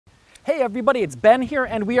Hey everybody, it's Ben here,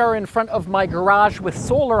 and we are in front of my garage with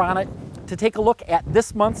solar on it to take a look at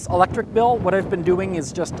this month's electric bill. What I've been doing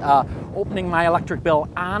is just opening my electric bill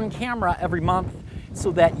on camera every month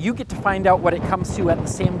so that you get to find out what it comes to at the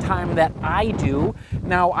same time that I do.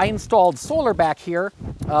 Now, I installed solar back here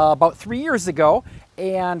about 3 years ago,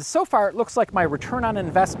 and so far it looks like my return on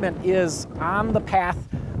investment is on the path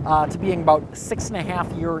to being about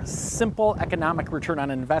 6.5 year simple economic return on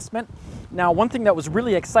investment. Now, one thing that was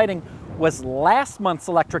really exciting was last month's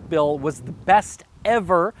electric bill was the best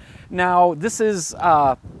ever. Now, this is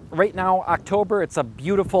right now October. It's a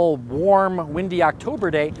beautiful, warm, windy October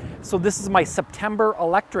day. So this is my September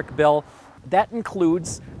electric bill. That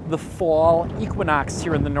includes the fall equinox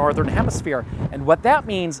here in the Northern Hemisphere. And what that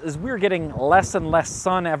means is we're getting less and less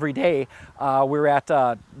sun every day. We're at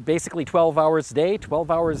basically 12 hours a day, 12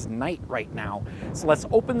 hours night right now. So let's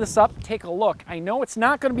open this up, take a look. I know it's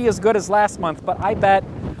not going to be as good as last month, but I bet,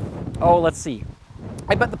 let's see.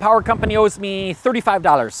 I bet the power company owes me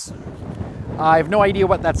 $35. I have no idea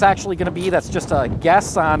what that's actually going to be. That's just a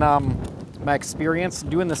guess on my experience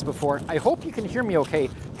doing this before. I hope you can hear me okay,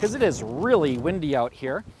 because it is really windy out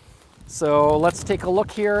here. So let's take a look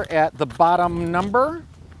here at the bottom number.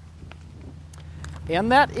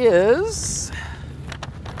 And that is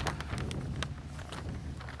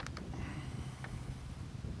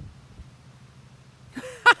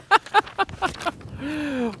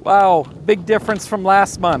wow, big difference from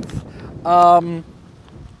last month. But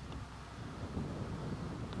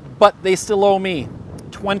they still owe me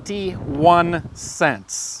 21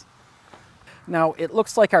 cents. Now, it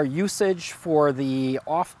looks like our usage for the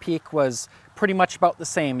off-peak was pretty much about the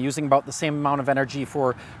same, using about the same amount of energy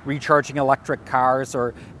for recharging electric cars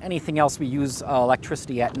or anything else we use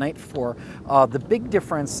electricity at night for. The big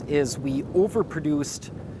difference is we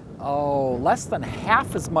overproduced less than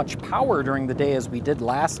half as much power during the day as we did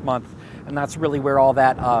last month, and that's really where all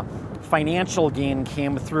that financial gain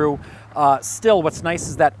came through. Still, what's nice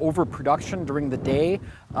is that overproduction during the day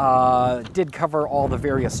did cover all the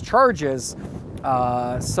various charges.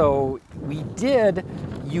 So we did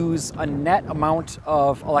use a net amount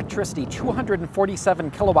of electricity,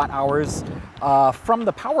 247 kilowatt hours from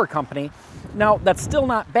the power company. Now, that's still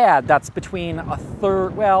not bad. That's between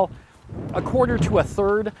a quarter to a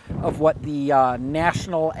third of what the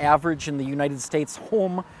national average in the United States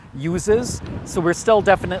home uses. So we're still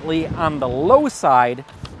definitely on the low side,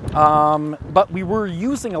 but we were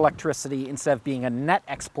using electricity instead of being a net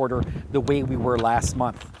exporter the way we were last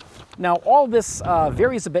month. Now, all this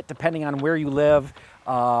varies a bit depending on where you live,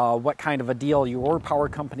 what kind of a deal your power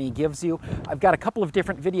company gives you. I've got a couple of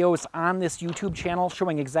different videos on this YouTube channel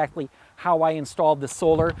showing exactly how I installed the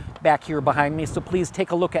solar back here behind me, so please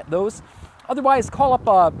take a look at those. Otherwise, call up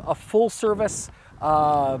a full service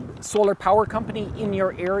solar power company in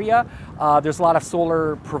your area. There's a lot of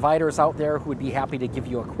solar providers out there who would be happy to give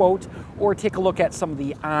you a quote, or take a look at some of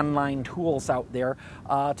the online tools out there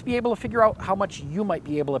to be able to figure out how much you might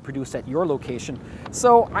be able to produce at your location.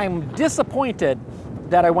 So I'm disappointed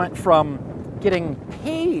that I went from getting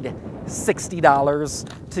paid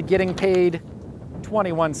 $60 to getting paid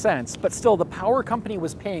 21 cents, but still the power company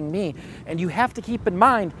was paying me, and you have to keep in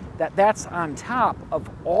mind that that's on top of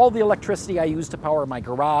all the electricity I use to power my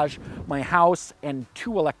garage, my house, and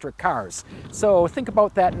 2 electric cars. So think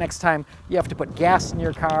about that next time you have to put gas in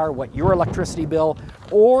your car, what your electricity bill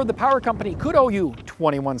or the power company could owe you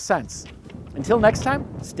 21 cents. Until next time,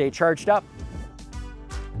 stay charged up.